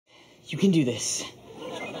You can do this.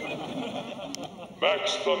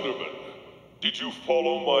 Max Thunderman, did you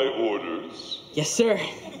follow my orders? Yes, sir.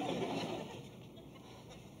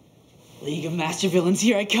 League of Master Villains,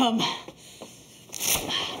 here I come.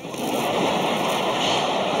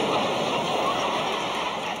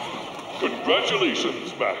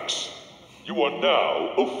 Congratulations, Max. You are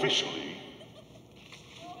now officially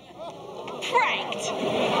pranked.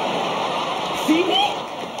 Phoebe?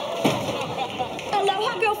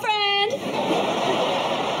 Aloha, girlfriend.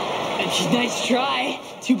 Nice try.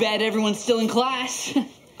 Too bad everyone's still in class.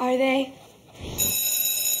 Are they?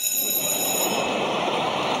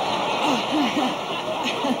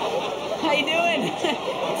 How you doing?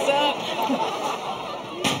 What's up?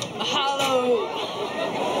 Hello.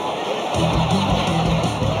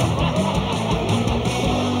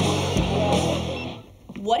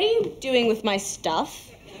 What are you doing with my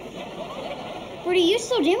stuff? What are you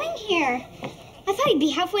still doing here? I thought you'd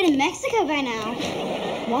be halfway to Mexico by now.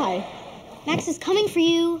 Why? Max is coming for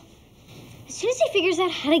you. As soon as he figures out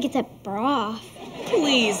how to get that bra off.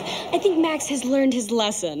 Please, I think Max has learned his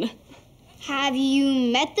lesson. Have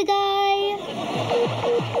you met the guy?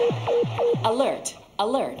 Alert,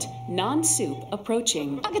 alert, non-soup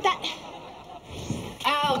approaching. I'll get that.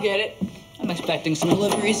 I'll get it. I'm expecting some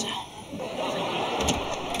deliveries.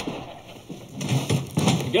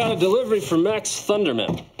 You got a delivery for Max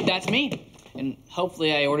Thunderman. That's me. And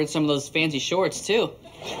hopefully I ordered some of those fancy shorts, too.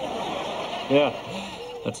 Yeah,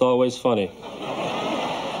 that's always funny.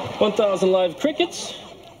 1,000 live crickets,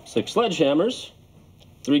 6 sledgehammers,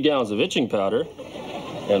 3 gallons of itching powder,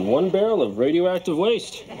 and 1 barrel of radioactive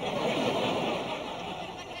waste.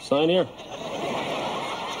 Sign here.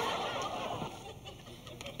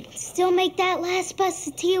 Still make that last bus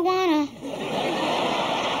to Tijuana.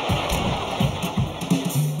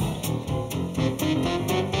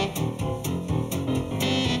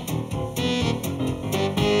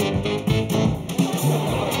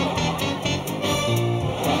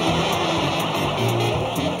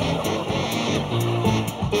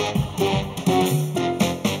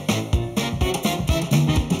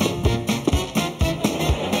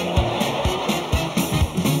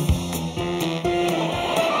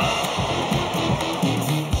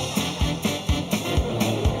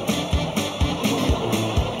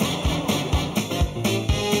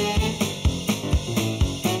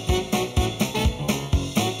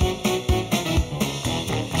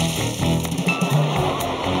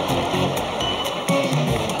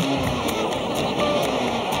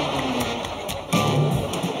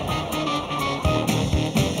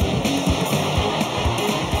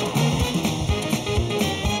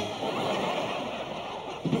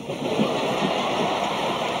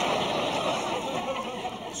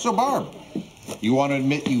 So, Barb, you want to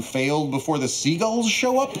admit you failed before the seagulls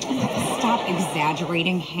show up? Stop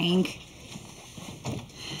exaggerating, Hank.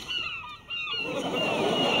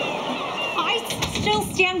 I still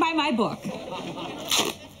stand by my book.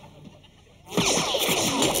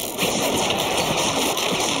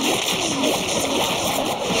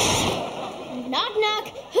 Knock, knock.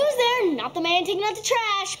 Who's there? Not the man taking out the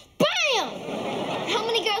trash. Bam! How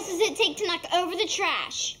many girls does it take to knock over the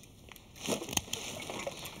trash?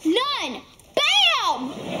 None!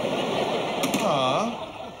 Bam!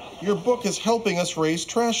 Your book is helping us raise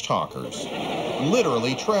trash talkers.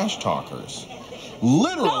 Literally trash talkers.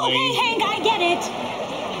 Literally... Okay, Hank, I get it.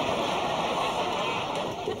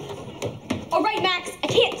 All right, Max, I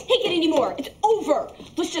can't take it anymore. It's over.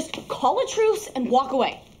 Let's just call a truce and walk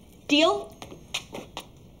away. Deal?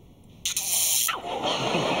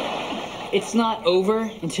 It's not over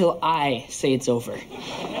until I say it's over.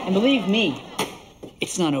 And believe me,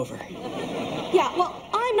 it's not over. Yeah, well,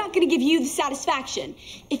 I'm not gonna give you the satisfaction.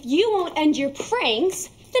 If you won't end your pranks,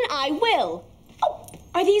 then I will. Oh,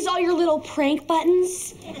 are these all your little prank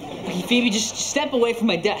buttons? Okay, Phoebe, just step away from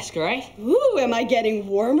my desk, all right? Ooh, am I getting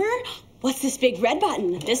warmer? What's this big red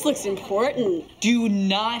button? This looks important. Do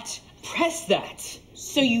not press that.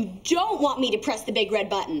 So you don't want me to press the big red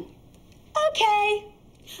button? Okay.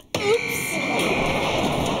 Oops.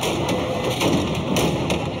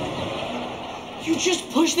 You just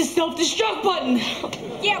pushed the self-destruct button.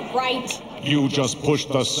 Yeah, right. You just pushed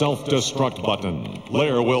the self-destruct button.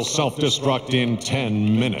 Lair will self-destruct in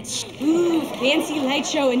 10 minutes. Ooh, fancy light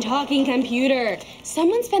show and talking computer.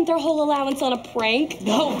 Someone spent their whole allowance on a prank?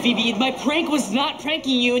 No, Phoebe, my prank was not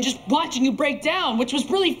pranking you and just watching you break down, which was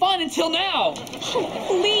really fun until now. Oh,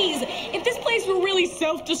 please, if this place were really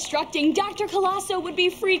self-destructing, Dr. Colosso would be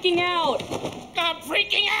freaking out. I'm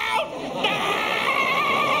freaking out!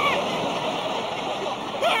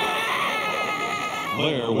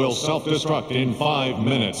 Lair will self-destruct in 5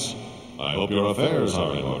 minutes. I hope your affairs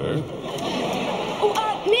are in order.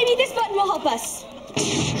 Oh, maybe this button will help us.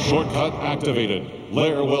 Shortcut activated.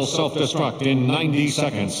 Lair will self-destruct in 90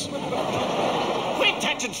 seconds. Quit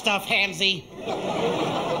touching stuff, Hamsy.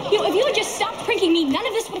 You know, if you had just stopped pranking me, none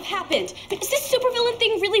of this would have happened. Is this supervillain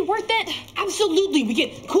thing really worth it? Absolutely. We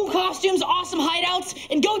get cool costumes, awesome hideouts,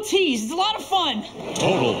 and goatees. It's a lot of fun.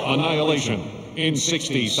 Total annihilation in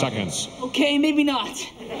 60 seconds. Okay, maybe not.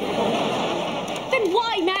 Then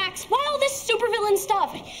why, Max? Why all this supervillain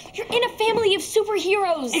stuff? You're in a family of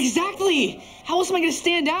superheroes. Exactly. How else am I going to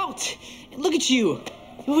stand out? Look at you.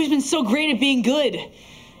 You've always been so great at being good.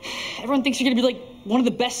 Everyone thinks you're going to be like one of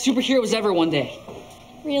the best superheroes ever one day.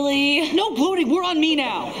 Really? No gloating, we're on me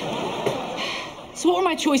now. So what were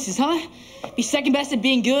my choices, huh? Be second best at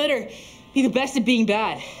being good or be the best at being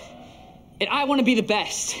bad? And I want to be the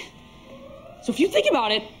best. So if you think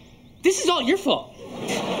about it, this is all your fault.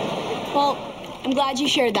 Well, I'm glad you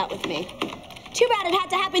shared that with me. Too bad it had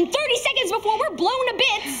to happen 30 seconds before we're blown to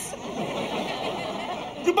bits.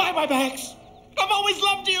 Goodbye, my Max. I've always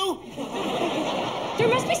loved you. There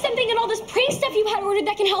must be something in all this prank stuff you had ordered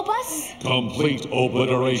that can help us. Complete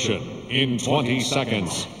obliteration in 20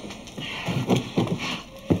 seconds.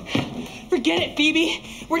 Forget it, Phoebe.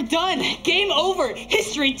 We're done. Game over.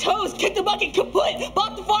 History, toast, kick the bucket, kaput.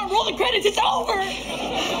 Bought the farm, roll the credits. It's over.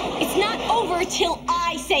 It's not over till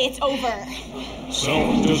I say it's over.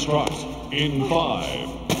 Self-destruct in 5,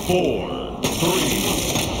 4, 3,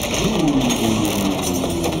 2...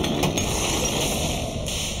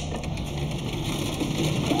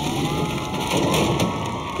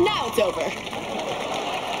 Now it's over.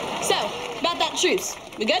 So, about that truce.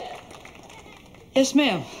 We good? Yes,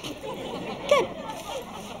 ma'am. Good.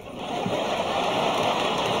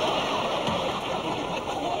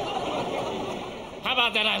 How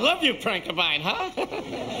about that I love you prank of mine, huh?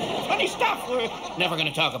 Funny stuff we're never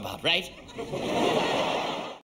gonna talk about, right?